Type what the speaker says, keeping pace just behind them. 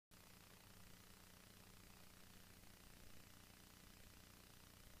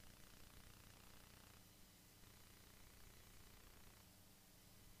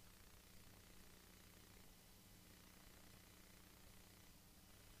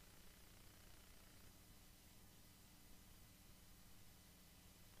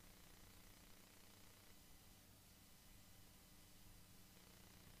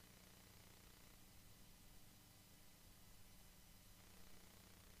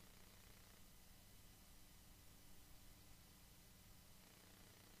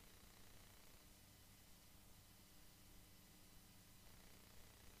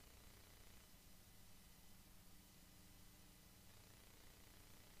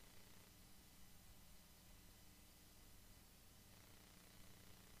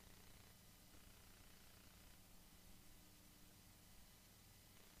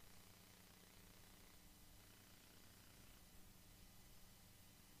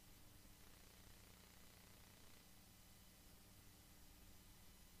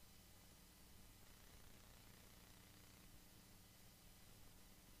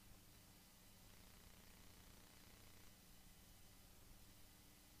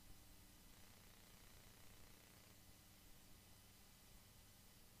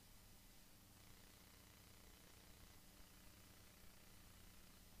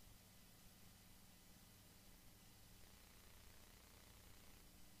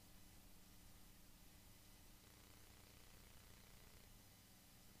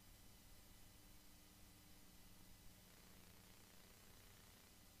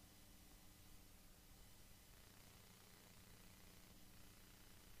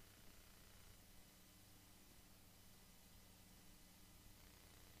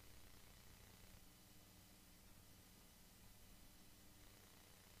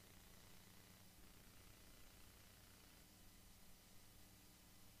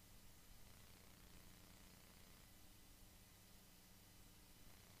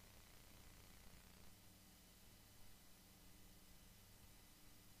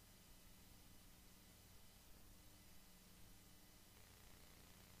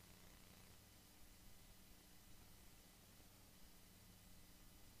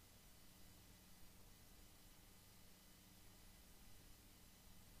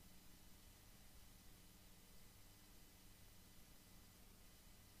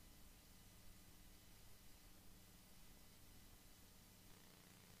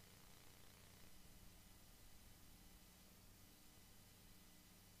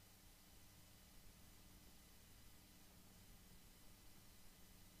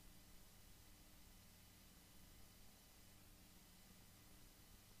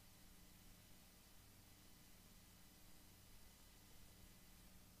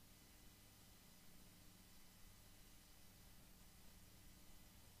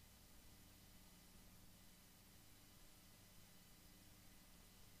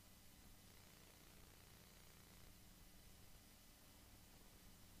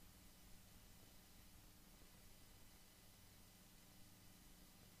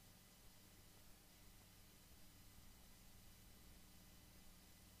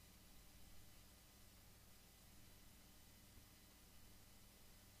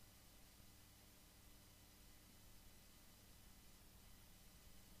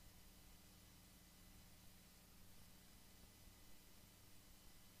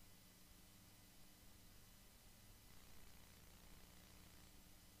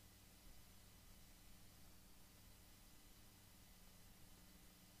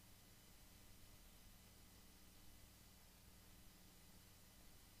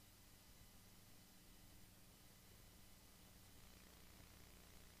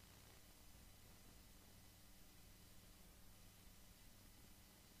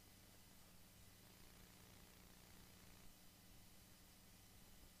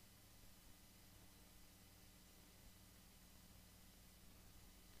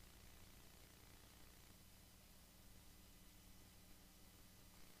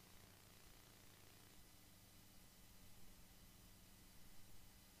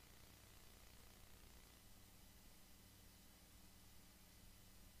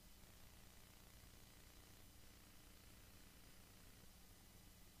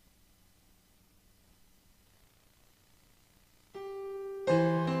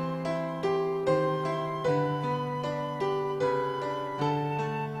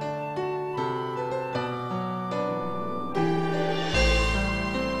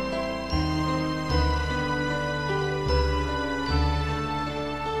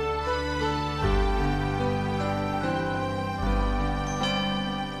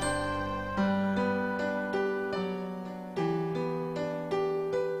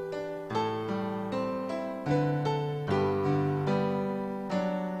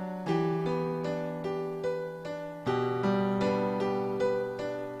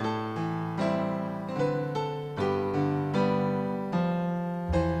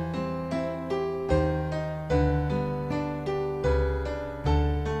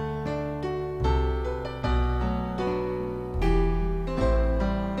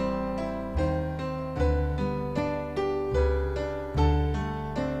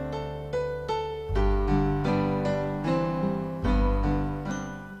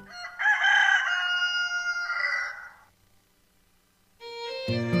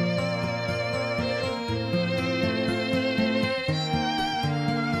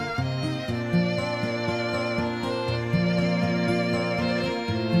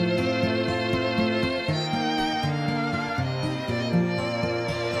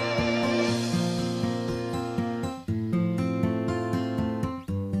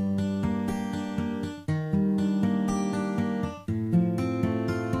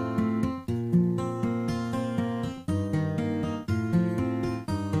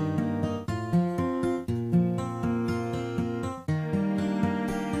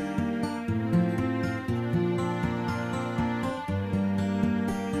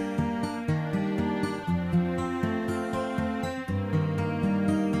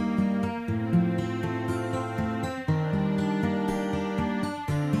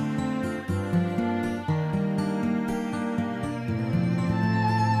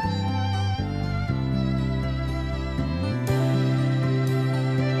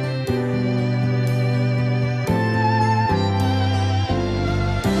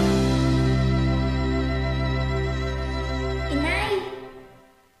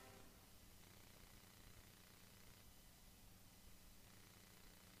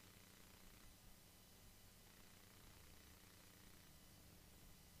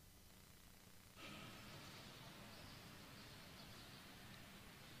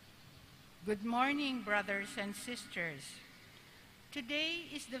Good morning, brothers and sisters. Today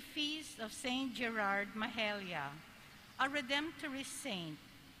is the feast of Saint Gerard Majella, a Redemptorist saint,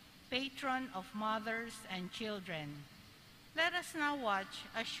 patron of mothers and children. Let us now watch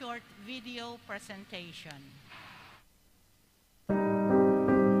a short video presentation.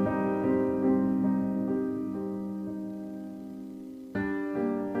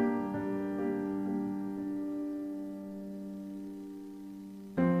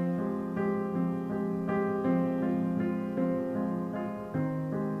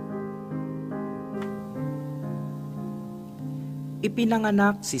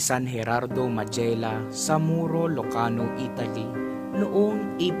 Ipinanganak si San Gerardo Majella sa Muro, Locarno, Italy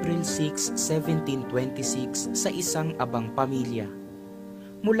noong April 6, 1726 sa isang abang pamilya.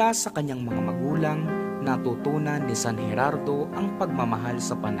 Mula sa kanyang mga magulang, natutunan ni San Gerardo ang pagmamahal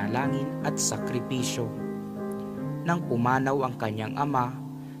sa panalangin at sakripisyo. Nang pumanaw ang kanyang ama,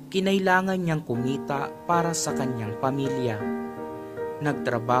 kinailangan niyang kumita para sa kanyang pamilya.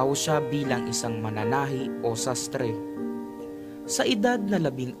 Nagtrabaho siya bilang isang mananahi o sastre. Sa edad na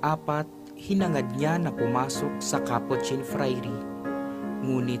 14, hinangad niya na pumasok sa Capuchin Friary,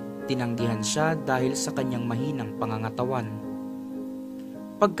 ngunit tinanggihan siya dahil sa kanyang mahinang pangangatawan.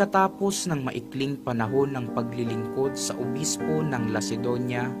 Pagkatapos ng maikling panahon ng paglilingkod sa obispo ng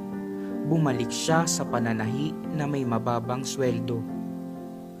Lacedonia, bumalik siya sa pananahi na may mababang sweldo.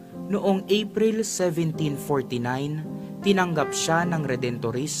 Noong April 1749, tinanggap siya ng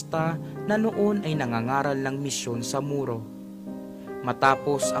Redentorista na noon ay nangangaral ng misyon sa Muro.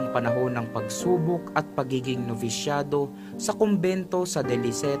 Matapos ang panahon ng pagsubok at pagiging novisyado sa kumbento sa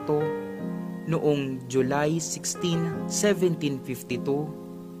Deliceto, noong July 16,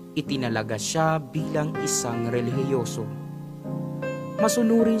 1752, itinalaga siya bilang isang relihiyoso.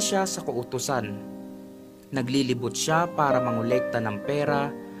 Masunurin siya sa kautusan. Naglilibot siya para mangolekta ng pera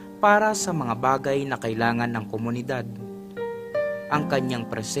para sa mga bagay na kailangan ng komunidad. Ang kanyang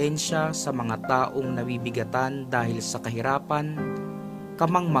presensya sa mga taong nabibigatan dahil sa kahirapan,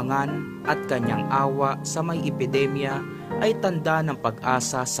 kamangmangan at kanyang awa sa may epidemya ay tanda ng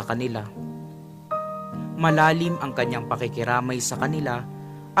pag-asa sa kanila. Malalim ang kanyang pakikiramay sa kanila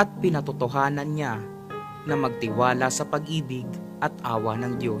at pinatotohanan niya na magtiwala sa pag-ibig at awa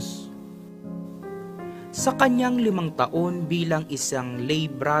ng Diyos. Sa kanyang 5 taon bilang isang lay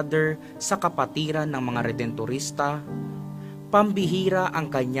brother sa kapatiran ng mga Redentorista, pambihira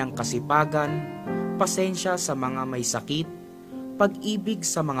ang kanyang kasipagan, pasensya sa mga may sakit, pag-ibig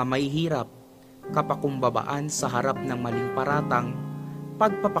sa mga mahihirap, kapakumbabaan sa harap ng maling paratang,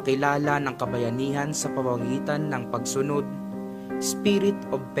 pagpapakilala ng kabayanihan sa pamamagitan ng pagsunod, spirit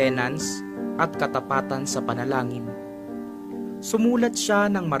of penance, at katapatan sa panalangin. Sumulat siya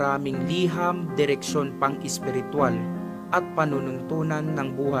ng maraming liham, direksyon pang-espiritual at panununtunan ng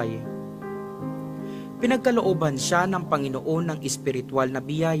buhay. Pinagkalooban siya ng Panginoon ng espiritual na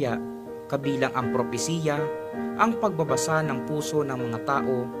biyaya, kabilang ang propesiya, ang pagbabasa ng puso ng mga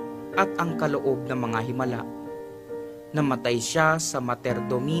tao at ang kaloob ng mga himala. Namatay siya sa Mater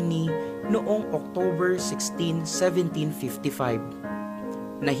Domini noong October 16,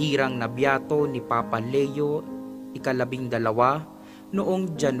 1755. Nahirang nabiyato ni Papa Leo ika-12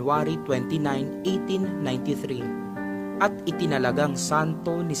 noong January 29, 1893 at itinalagang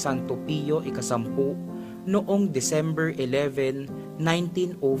santo ni Santo Pio ika-10 noong December 11,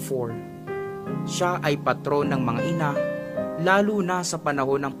 1904. Siya ay patron ng mga ina, lalo na sa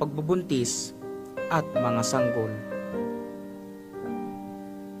panahon ng pagbubuntis at mga sanggol.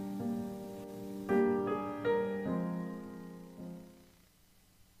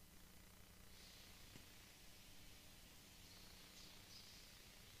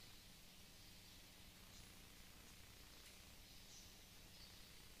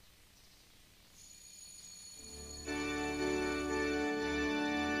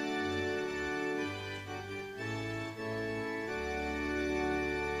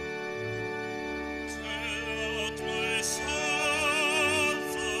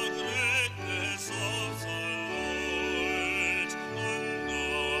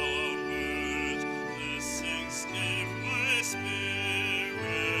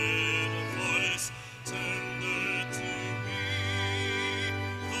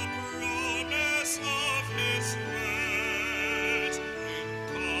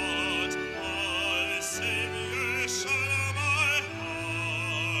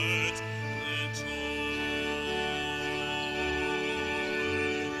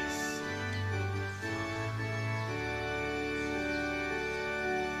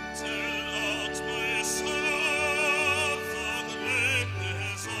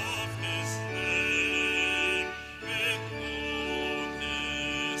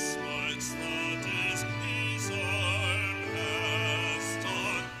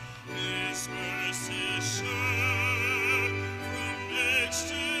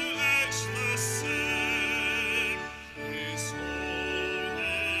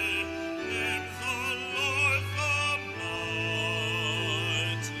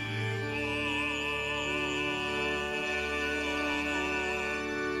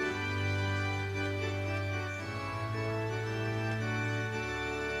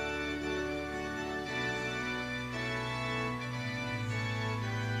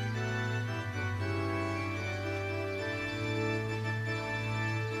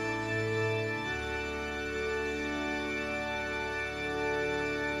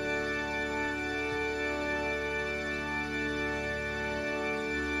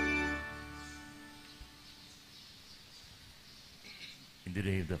 In the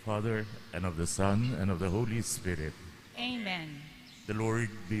name of the Father, and of the Son, and of the Holy Spirit. Amen. The Lord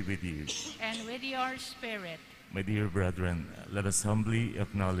be with you. And with your spirit. My dear brethren, let us humbly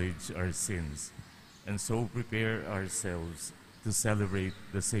acknowledge our sins, and so prepare ourselves to celebrate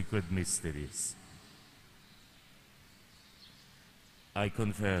the sacred mysteries. I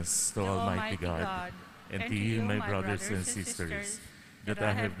confess to Almighty God and to you, my brothers and sisters, that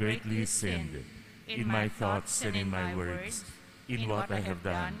I have greatly sinned in my thoughts and in my words, in what I have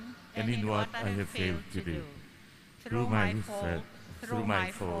done and in what I have failed to do. Through my fault,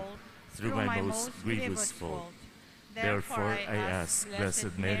 through my most grievous fault. Therefore I ask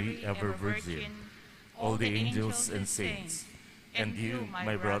Blessed Mary, ever Virgin, all the angels and saints, and you,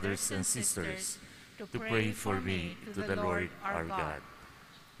 my brothers and sisters, to pray for me to the Lord our God.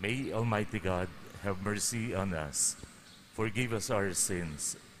 May Almighty God have mercy on us, forgive us our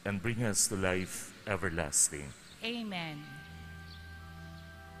sins, and bring us to life everlasting. Amen.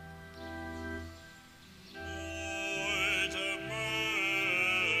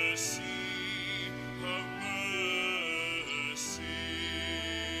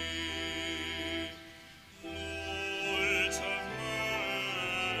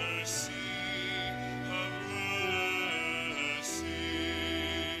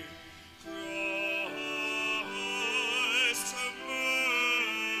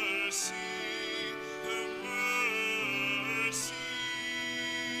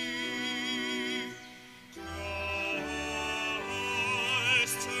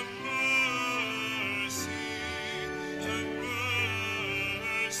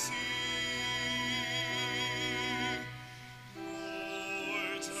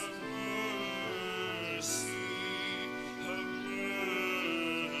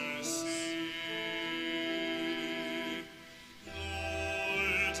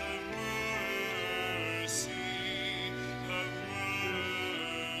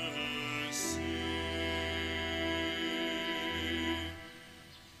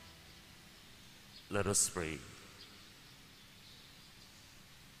 Let us pray.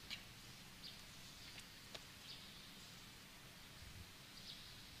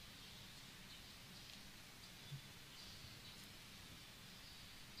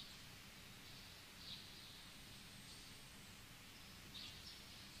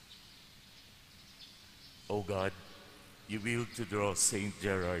 O God, you willed to draw Saint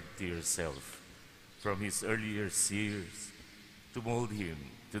Gerard to yourself from his earlier years, to mold him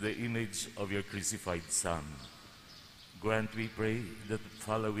to the image of your crucified Son. Grant, we pray, that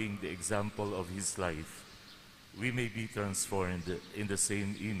following the example of his life, we may be transformed in the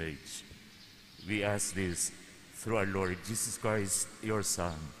same image. We ask this through our Lord Jesus Christ, your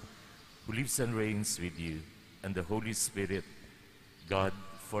Son, who lives and reigns with you and the Holy Spirit, God,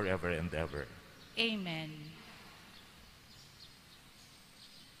 forever and ever. Amen.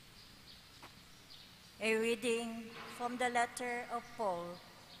 A reading from the letter of Paul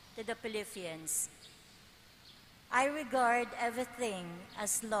to the Philippians. I regard everything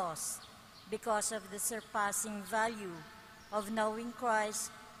as loss because of the surpassing value of knowing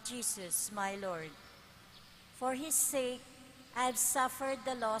Christ Jesus my Lord. For his sake I have suffered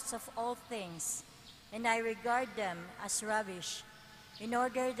the loss of all things, and I regard them as rubbish, in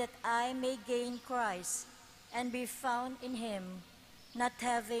order that I may gain Christ and be found in him, not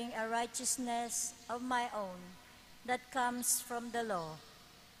having a righteousness of my own that comes from the law,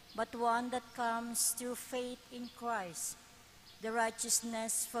 but one that comes through faith in Christ, the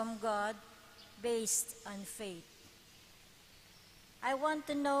righteousness from God based on faith. I want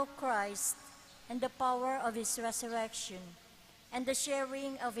to know Christ and the power of his resurrection and the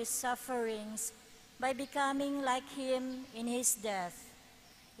sharing of his sufferings by becoming like him in his death,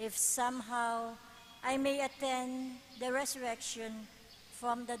 if somehow I may attain the resurrection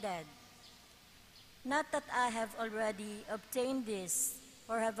from the dead. Not that I have already obtained this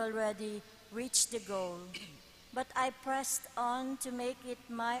or have already reached the goal, but I pressed on to make it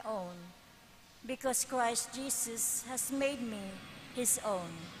my own, because Christ Jesus has made me his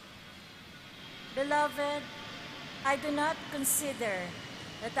own. Beloved, I do not consider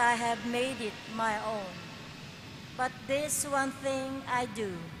that I have made it my own, but this one thing I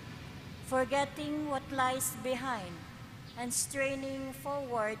do, forgetting what lies behind and straining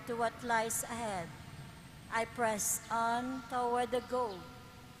forward to what lies ahead, I press on toward the goal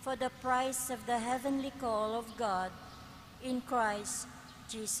for the prize of the heavenly call of God in Christ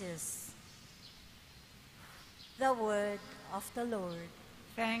Jesus. The word of the Lord.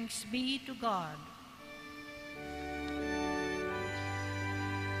 Thanks be to God.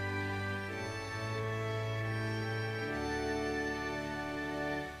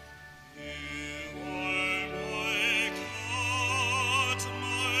 You are my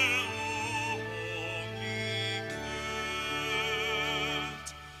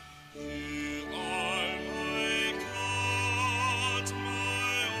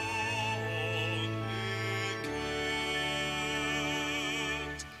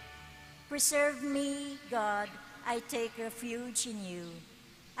Preserve me, God, I take refuge in you.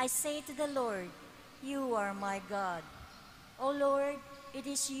 I say to the Lord, you are my God. O Lord, it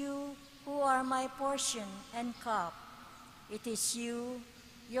is you who are my portion and cup. It is you,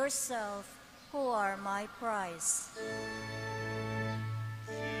 yourself, who are my prize.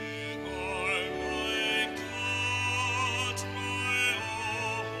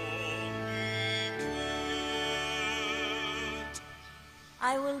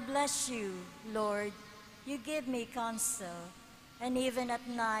 I will bless you, Lord. You give me counsel, and even at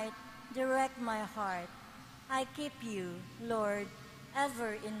night direct my heart. I keep you, Lord,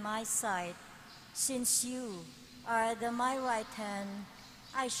 ever in my sight. Since you are at my right hand,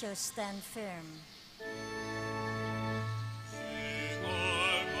 I shall stand firm.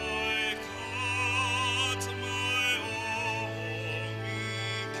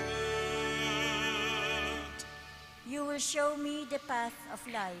 You will show me the path of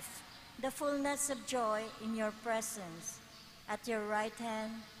life, the fullness of joy in your presence. At your right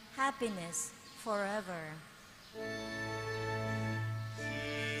hand, happiness forever.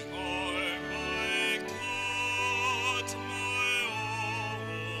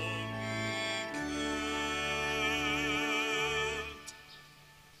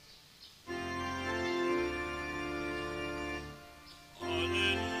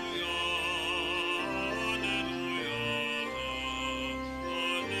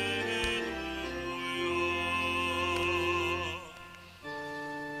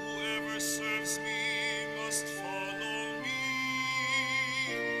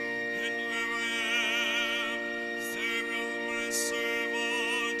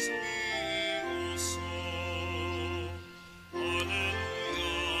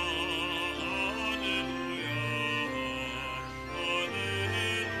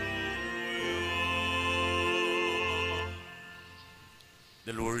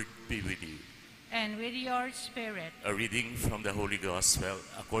 The Lord be with you. And with your spirit. A reading from the Holy Gospel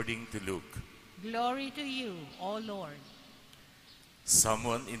according to Luke. Glory to you, O Lord.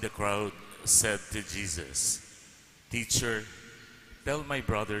 Someone in the crowd said to Jesus, Teacher, tell my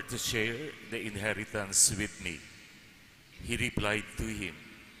brother to share the inheritance with me. He replied to him,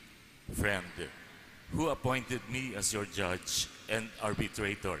 Friend, who appointed me as your judge and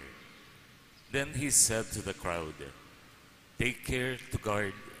arbitrator? Then he said to the crowd, Take care to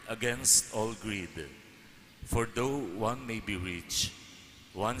guard against all greed, for though one may be rich,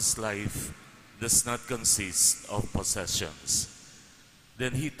 one's life does not consist of possessions.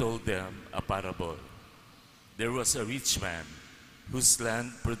 Then he told them a parable. There was a rich man whose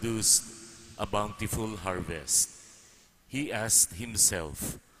land produced a bountiful harvest. He asked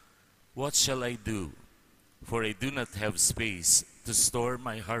himself, What shall I do? For I do not have space to store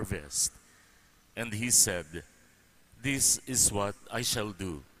my harvest. And he said, This is what I shall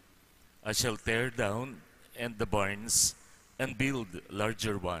do. I shall tear down the barns and build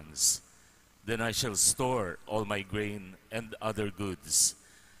larger ones. Then I shall store all my grain and other goods.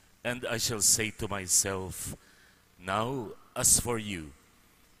 And I shall say to myself, Now, as for you,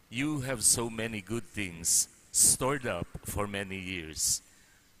 you have so many good things stored up for many years.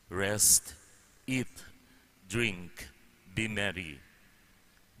 Rest, eat, drink, be merry.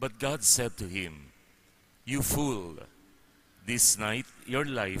 But God said to him, You fool, this night your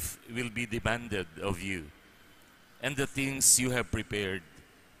life will be demanded of you, and the things you have prepared,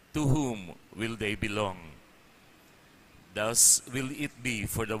 to whom will they belong? Thus will it be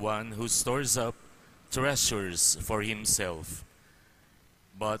for the one who stores up treasures for himself,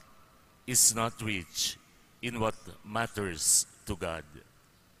 but is not rich in what matters to God.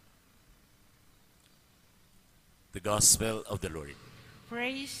 The Gospel of the Lord.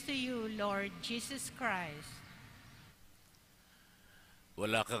 Praise to you, Lord Jesus Christ.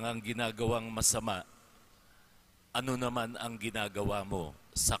 Wala kang ang ginagawang masama. Ano naman ang ginagawa mo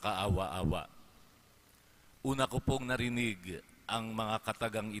sa kaawa-awa? Una ko pong narinig ang mga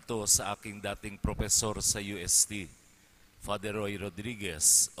katagang ito sa aking dating profesor sa UST, Father Roy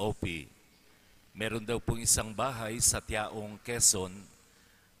Rodriguez, OP. Meron daw pong isang bahay sa Tiaong, Quezon.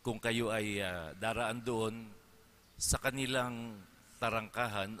 Kung kayo ay daraan doon sa kanilang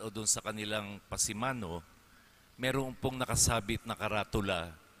tarangkahan o doon sa kanilang pasimano, meron pong nakasabit na karatula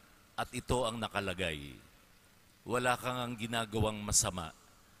at ito ang nakalagay. Wala kang ang ginagawang masama.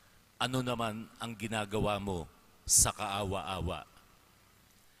 Ano naman ang ginagawa mo sa kaawa-awa?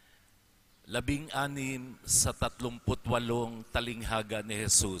 16 sa 38 talinghaga ni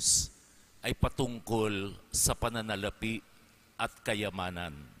Jesus ay patungkol sa pananalapi at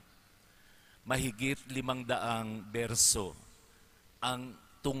kayamanan. Mahigit 500 berso ang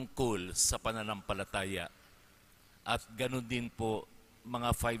tungkol sa pananampalataya. At ganun din po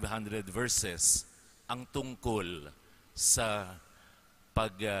mga 500 verses ang tungkol sa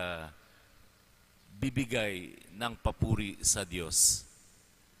pagbibigay ng papuri sa Diyos.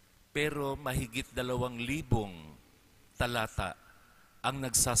 Pero mahigit 2,000 talata ang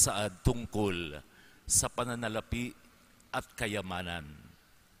nagsasaad tungkol sa pananalapi at kayamanan.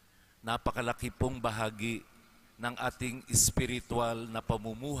 Napakalaki pong bahagi ng ating espiritual na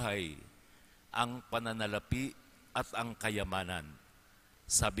pamumuhay ang pananalapi at ang kayamanan.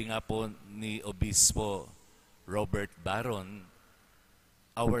 Sabi nga po ni Obispo Robert Barron,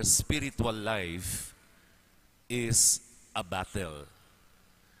 our spiritual life is a battle.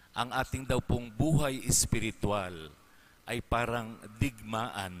 Ang ating daw pong buhay espiritual ay parang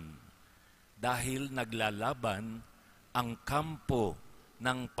digmaan dahil naglalaban ang kampo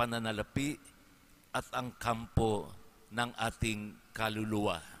ng pananalapi at ang kampo ng ating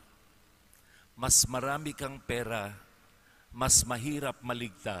kaluluwa. Mas marami kang pera, mas mahirap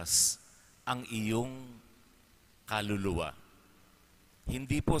maligtas ang iyong kaluluwa.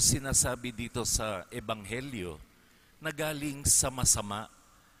 Hindi po sinasabi dito sa Ebanghelyo na galing sa masama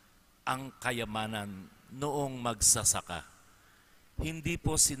ang kayamanan noong magsasaka. Hindi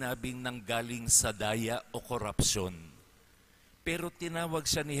po sinabing nanggaling sa daya o korupsyon. Pero tinawag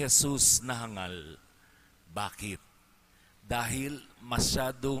siya ni Jesus na hangal. Bakit? Dahil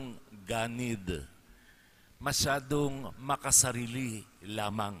masyadong ganid, masyadong makasarili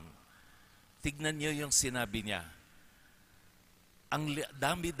lamang. Tignan niyo yung sinabi niya. Ang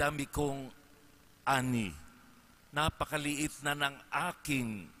dami-dami kong ani, napakaliit na ng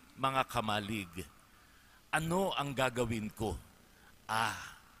aking mga kamalig. Ano ang gagawin ko?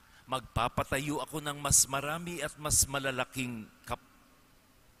 Magpapatayo ako ng mas marami at mas malalaking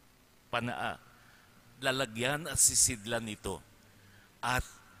lalagyan at sisidlan nito. At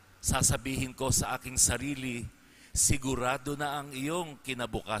sasabihin ko sa aking sarili, sigurado na ang iyong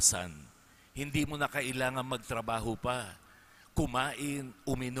kinabukasan. Hindi mo na kailangan magtrabaho pa. Kumain,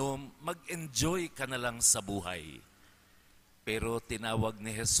 uminom, mag-enjoy ka na lang sa buhay. Pero tinawag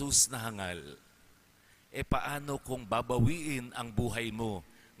ni Jesus na hangal, paano kung babawiin ang buhay mo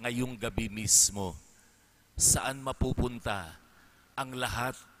ngayong gabi mismo? Saan mapupunta ang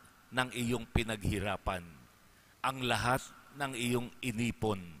lahat ng iyong pinaghirapan? Ang lahat ng iyong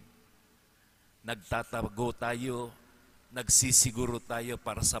inipon? Nagtatago tayo, nagsisiguro tayo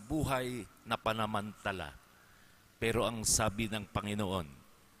para sa buhay na panamantala. Pero ang sabi ng Panginoon,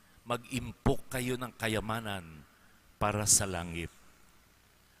 mag-impok kayo ng kayamanan para sa langit.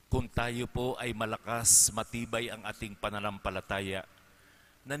 Kung tayo po ay malakas, matibay ang ating pananampalataya,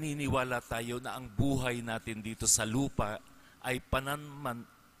 naniniwala tayo na ang buhay natin dito sa lupa ay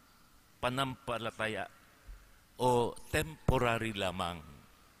panampalataya o temporary lamang.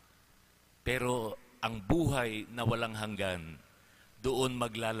 Pero ang buhay na walang hanggan, doon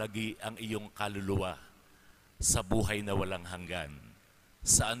maglalagi ang iyong kaluluwa sa buhay na walang hanggan.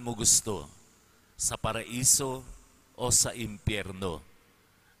 Saan mo gusto? Sa paraiso o sa impyerno?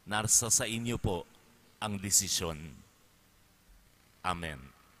 Nasa sa inyo po ang desisyon.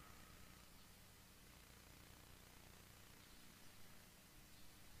 Amen.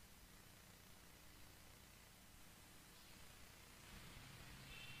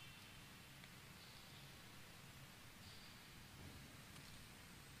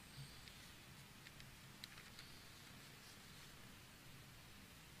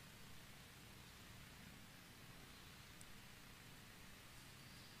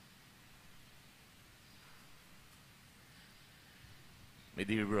 My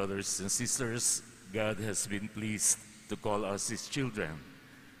dear brothers and sisters, God has been pleased to call us His children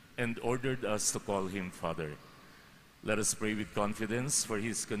and ordered us to call Him Father. Let us pray with confidence for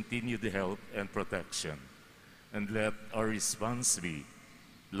His continued help and protection. And let our response be,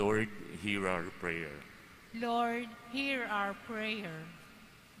 Lord, hear our prayer. Lord, hear our prayer.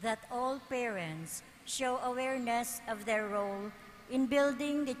 That all parents show awareness of their role in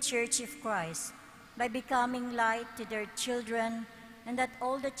building the Church of Christ by becoming light to their children, and that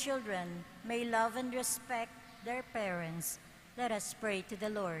all the children may love and respect their parents. Let us pray to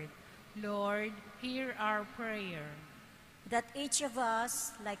the Lord. Lord, hear our prayer. That each of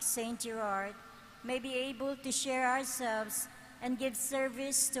us, like St. Gerard, may be able to share ourselves and give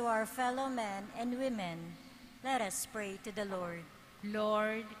service to our fellow men and women. Let us pray to the Lord.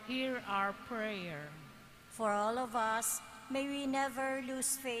 Lord, hear our prayer. For all of us, may we never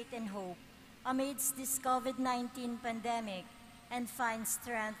lose faith and hope amidst this COVID-19 pandemic, and find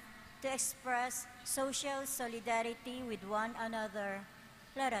strength to express social solidarity with one another.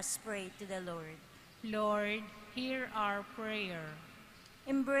 Let us pray to the Lord. Lord, hear our prayer.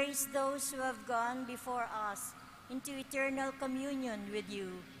 Embrace those who have gone before us into eternal communion with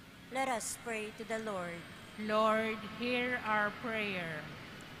you. Let us pray to the Lord. Lord, hear our prayer.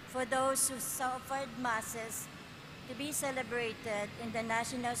 For those who offered masses to be celebrated in the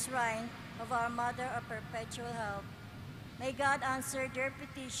national shrine of our Mother of Perpetual Help, may God answer their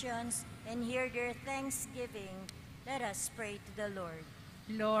petitions and hear their thanksgiving. Let us pray to the Lord.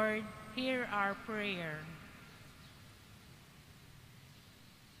 Lord, hear our prayer.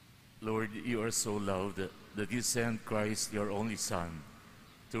 Lord, you are so loved that you sent Christ, your only Son,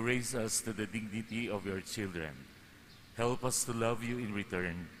 to raise us to the dignity of your children. Help us to love you in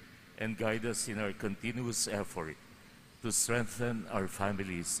return and guide us in our continuous effort to strengthen our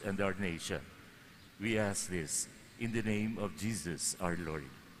families and our nation. We ask this in the name of Jesus, our Lord.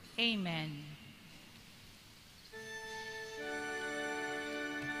 Amen.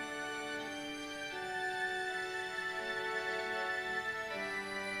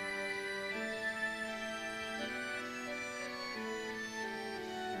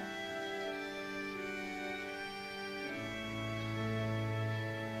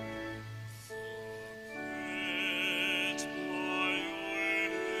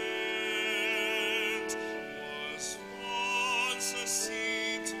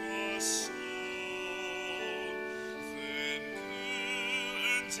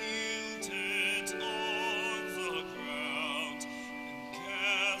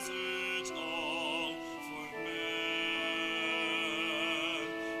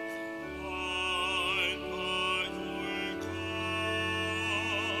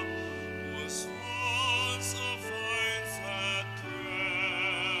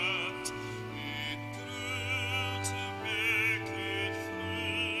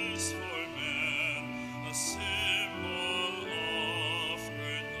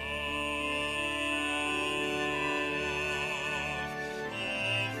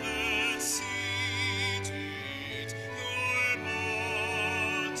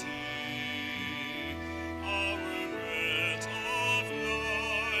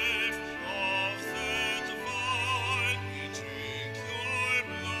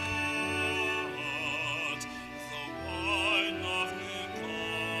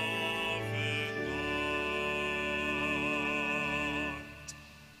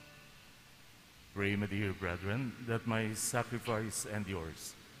 Pray, my dear brethren, that my sacrifice and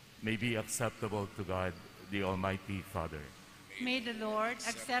yours may be acceptable to God, the Almighty Father. May the Lord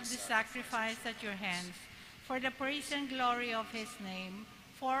accept the sacrifice at your hands for the praise and glory of his name,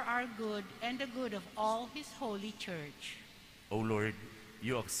 for our good and the good of all his holy church. O Lord,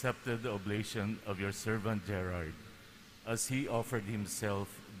 you accepted the oblation of your servant Gerard as he offered himself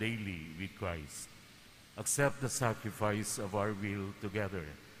daily with Christ. Accept the sacrifice of our will together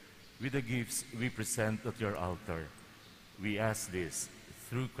with the gifts we present at your altar. We ask this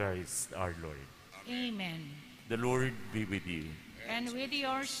through Christ our Lord. Amen. The Lord be with you. And with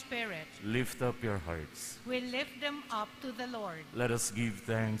your spirit, Lift up your hearts. we lift them up to the Lord. Let us give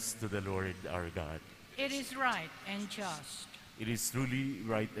thanks to the Lord our God. It is right and just. It is truly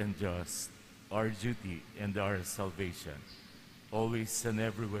right and just, our duty and our salvation, always and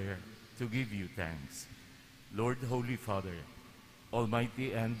everywhere to give you thanks. Lord, Holy Father,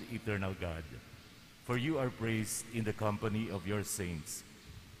 Almighty and eternal God, for you are praised in the company of your saints,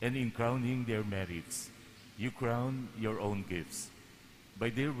 and in crowning their merits, you crown your own gifts. By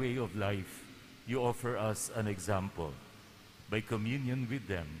their way of life, you offer us an example. By communion with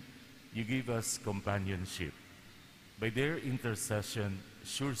them, you give us companionship. By their intercession,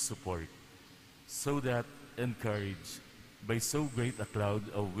 sure support, so that, encouraged by so great a cloud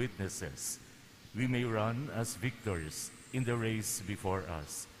of witnesses, we may run as victors in the race before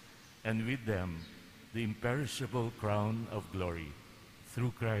us, and with them the imperishable crown of glory,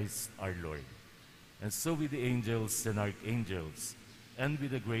 through Christ our Lord. And so with the angels and archangels, and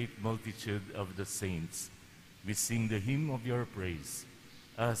with the great multitude of the saints, we sing the hymn of your praise,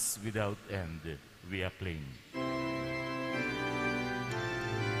 as without end we acclaim.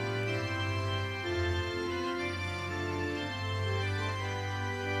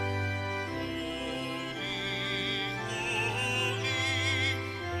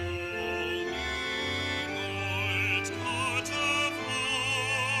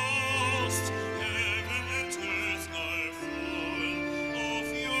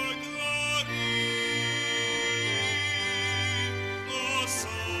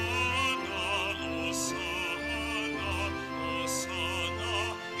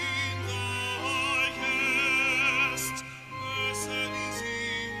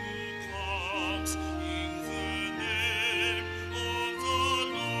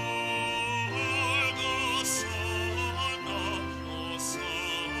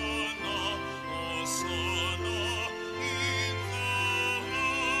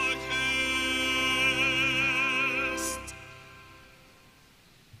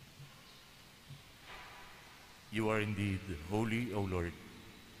 You are indeed holy, O Lord,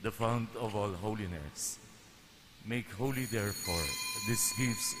 the fount of all holiness. Make holy, therefore, these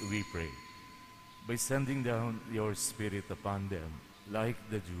gifts, we pray, by sending down your Spirit upon them like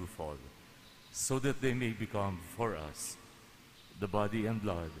the dewfall, so that they may become for us the body and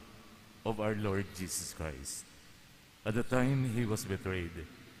blood of our Lord Jesus Christ. At the time he was betrayed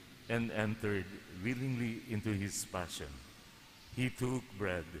and entered willingly into his passion, he took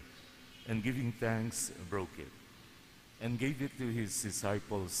bread and giving thanks broke it and gave it to his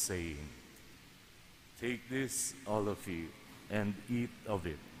disciples, saying, "Take this, all of you, and eat of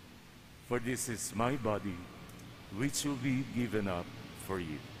it, for this is my body, which will be given up for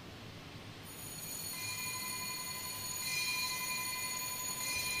you."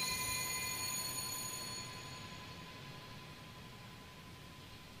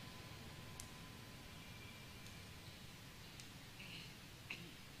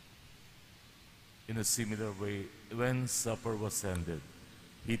 In a similar way, when supper was ended,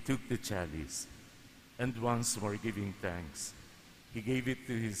 he took the chalice, and once more giving thanks, he gave it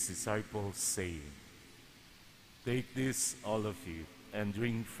to his disciples, saying, "Take this, all of you, and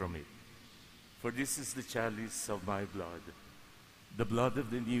drink from it. For this is the chalice of my blood, the blood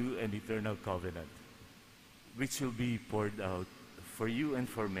of the new and eternal covenant, which will be poured out for you and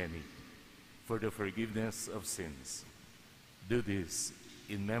for many, for the forgiveness of sins. Do this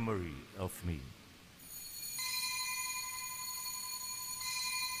in memory of me."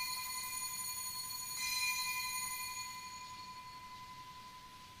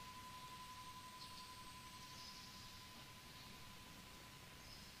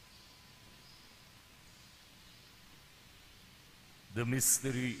 The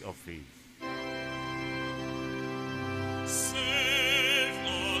mystery of faith. Save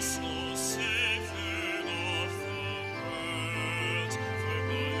us, O Savior of the world, for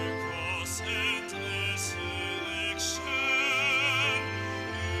by your cross and resurrection,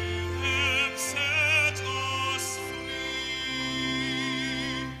 you have set us free.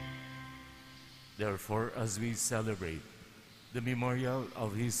 Therefore, as we celebrate the memorial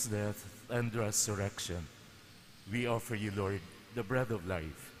of his death and resurrection, we offer you, Lord, the bread of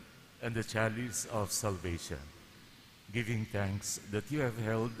life and the chalice of salvation, giving thanks that you have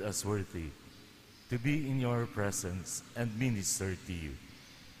held us worthy to be in your presence and minister to you.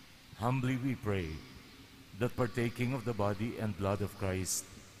 Humbly we pray that partaking of the body and blood of Christ,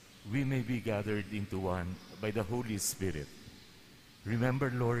 we may be gathered into one by the Holy Spirit.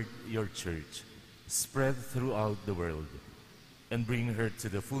 Remember, Lord, your church, spread throughout the world, and bring her to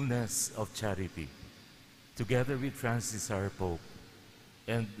the fullness of charity, together with Francis our Pope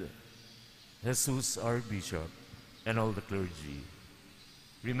and Jesus our Bishop and all the clergy.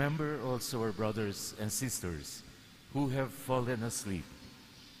 Remember also our brothers and sisters who have fallen asleep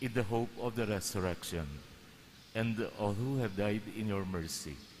in the hope of the resurrection, and all who have died in your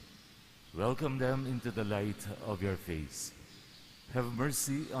mercy. Welcome them into the light of your face. Have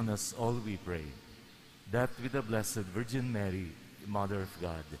mercy on us all, we pray, that with the Blessed Virgin Mary, Mother of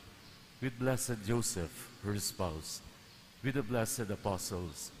God, with blessed Joseph, her spouse, with the blessed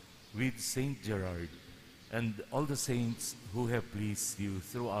apostles, with Saint Gerard, and all the saints who have pleased you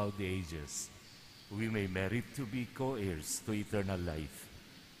throughout the ages, we may merit to be co-heirs to eternal life,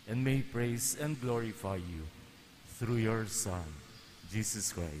 and may praise and glorify you through your Son,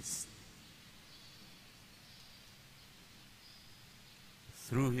 Jesus Christ.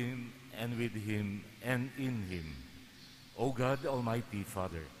 Through him, and with him, and in him, O God, Almighty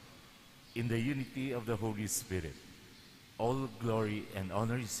Father, in the unity of the Holy Spirit, all glory and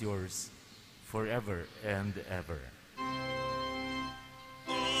honor is yours forever and ever. Amen,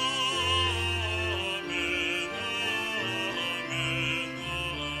 amen, amen.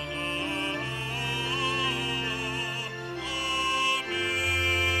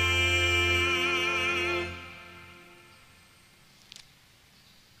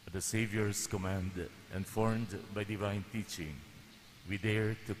 At the Savior's command and formed by divine teaching, we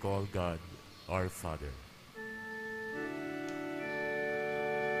dare to call God our Father.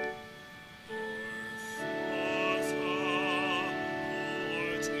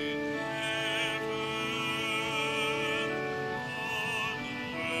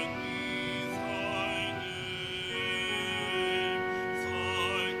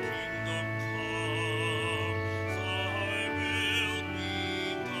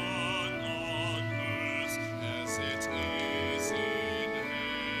 As it is in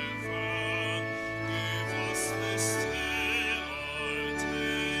heaven, give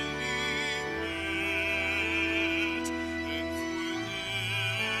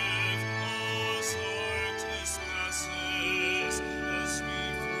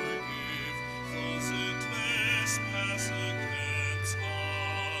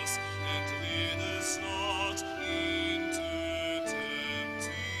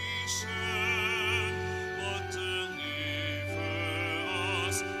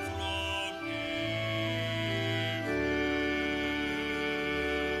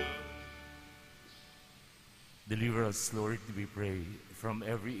Deliver us, Lord, we pray, from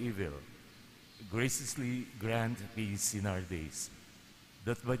every evil. Graciously grant peace in our days,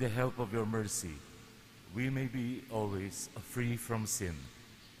 that by the help of your mercy, we may be always free from sin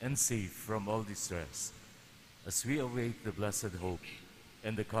and safe from all distress, as we await the blessed hope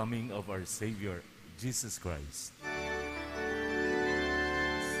and the coming of our Savior, Jesus Christ.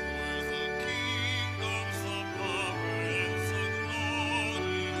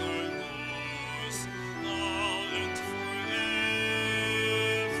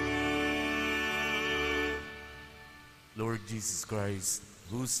 Lord Jesus Christ,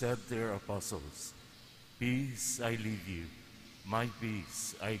 who said to your apostles, "Peace I leave you, my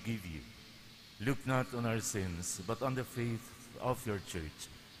peace I give you," look not on our sins, but on the faith of your church,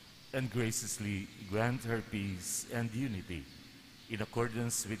 and graciously grant her peace and unity in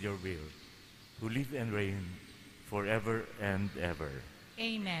accordance with your will, who live and reign forever and ever.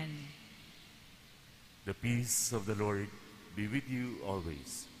 Amen. The peace of the Lord be with you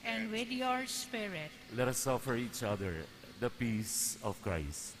always. And with your spirit. Let us offer each other the peace of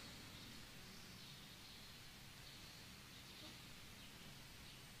Christ.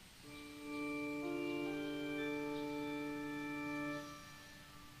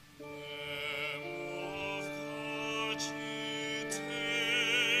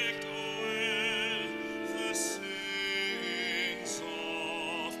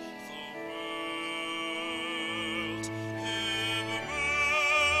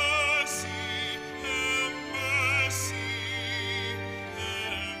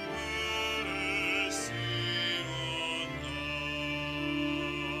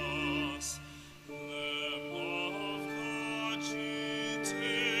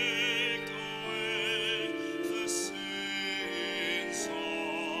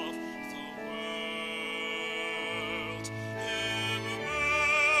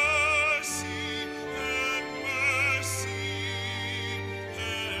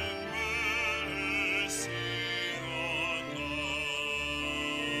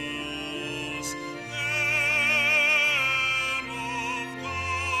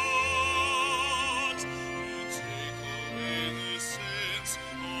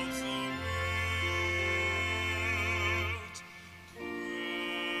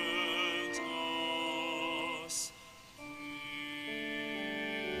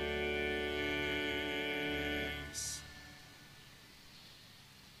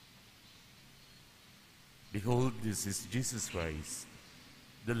 Behold, this is Jesus Christ,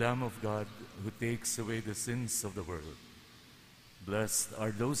 the Lamb of God, who takes away the sins of the world. Blessed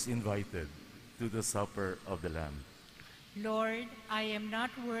are those invited to the supper of the Lamb. Lord, I am not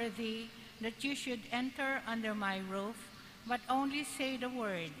worthy that you should enter under my roof, but only say the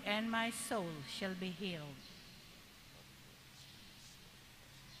word, and my soul shall be healed.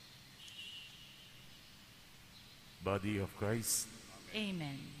 Body of Christ.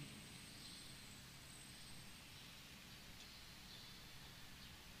 Amen.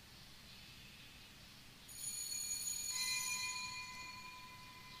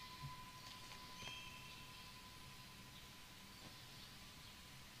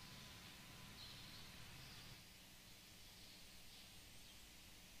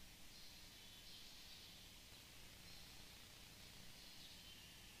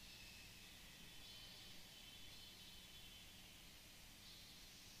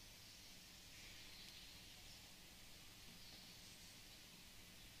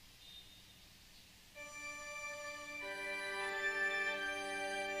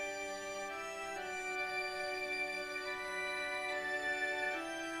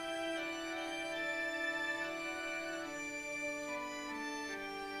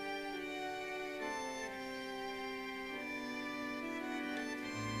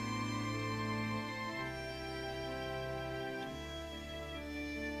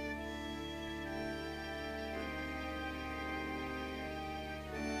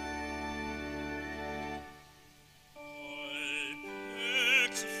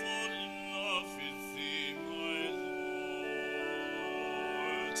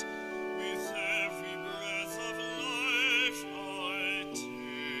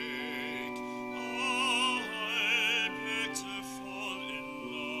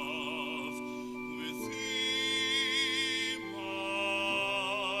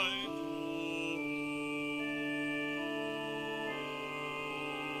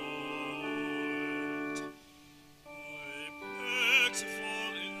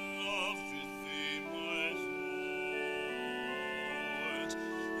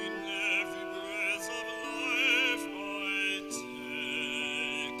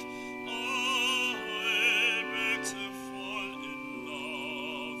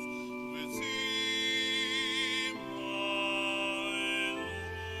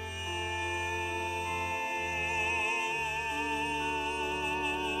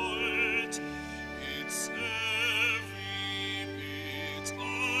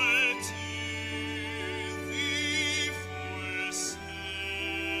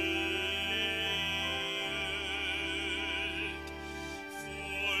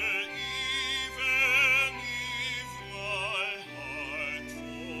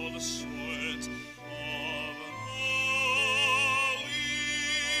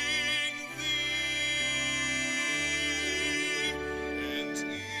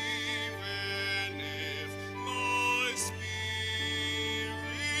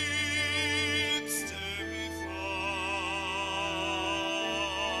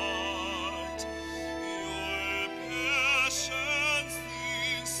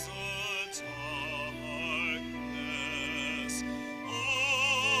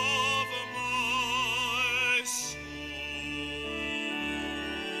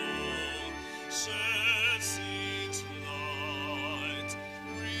 sheds its light,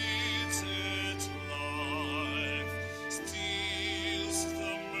 breathes it life, steals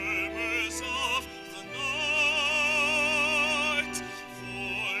the murmurs of the night.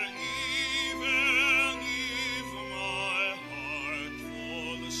 For even if my heart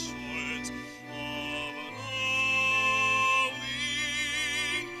falls short of knowing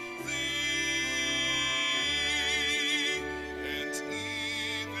thee, and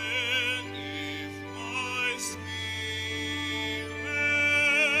even if my spirit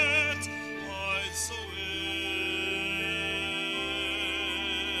hides away,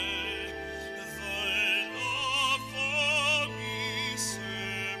 thy love for me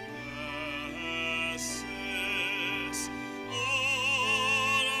surpasses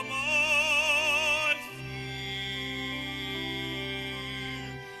all my fear.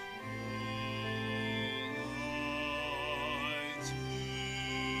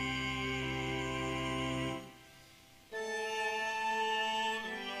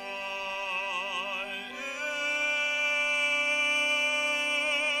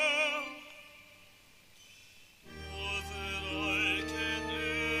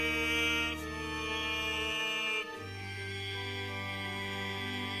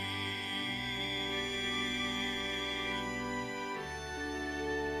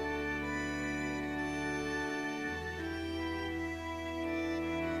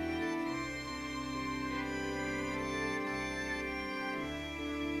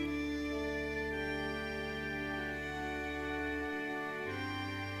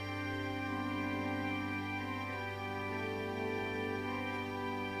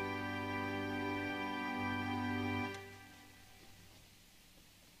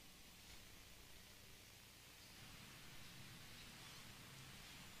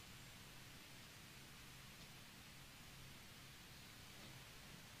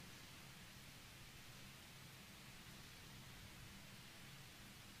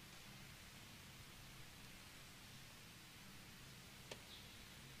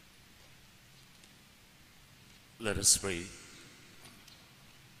 Let us pray.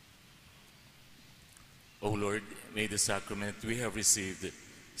 O Lord, may the sacrament we have received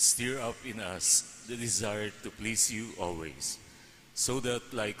stir up in us the desire to please you always, so that,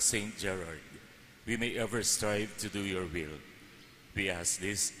 like Saint Gerard, we may ever strive to do your will. We ask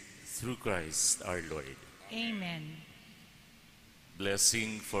this through Christ our Lord. Amen.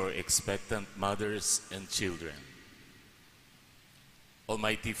 Blessing for expectant mothers and children.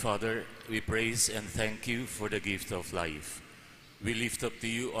 Almighty Father, we praise and thank you for the gift of life. We lift up to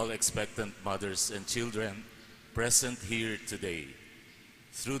you all expectant mothers and children present here today.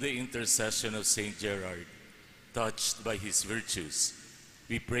 Through the intercession of Saint Gerard, touched by his virtues,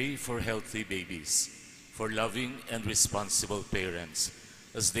 we pray for healthy babies, for loving and responsible parents,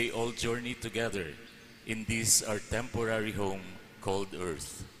 as they all journey together in this our temporary home called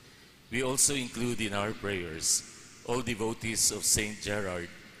Earth. We also include in our prayers all devotees of Saint Gerard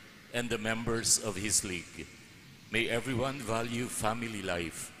and the members of his league. May everyone value family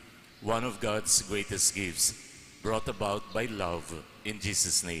life, one of God's greatest gifts, brought about by love, in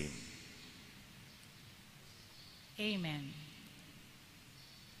Jesus' name. Amen.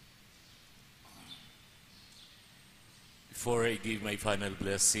 Before I give my final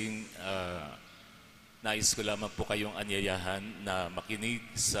blessing, nais ko lamang po kayong anyayahan na makinig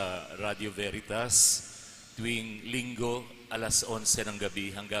sa Radio Veritas tuwing linggo, alas 11 ng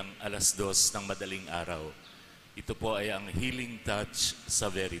gabi hanggang alas 2 ng madaling araw. Ito po ay ang Healing Touch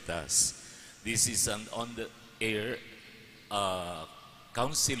sa Veritas. This is an on-the-air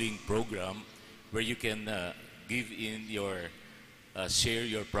counseling program where you can give in your, share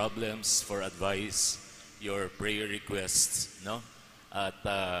your problems for advice, your prayer requests, no? At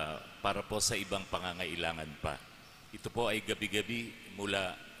para po sa ibang pangangailangan pa. Ito po ay gabi-gabi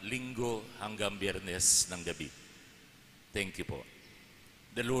mula linggo hanggang biyernes ng gabi. Thank you po.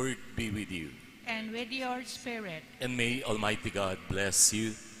 The Lord be with you. And with your spirit. And may Almighty God bless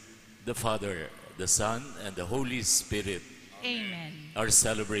you, the Father, the Son, and the Holy Spirit. Amen. Our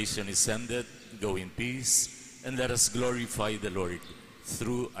celebration is ended. Go in peace, and let us glorify the Lord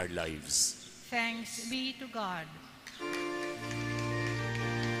through our lives. Thanks be to God.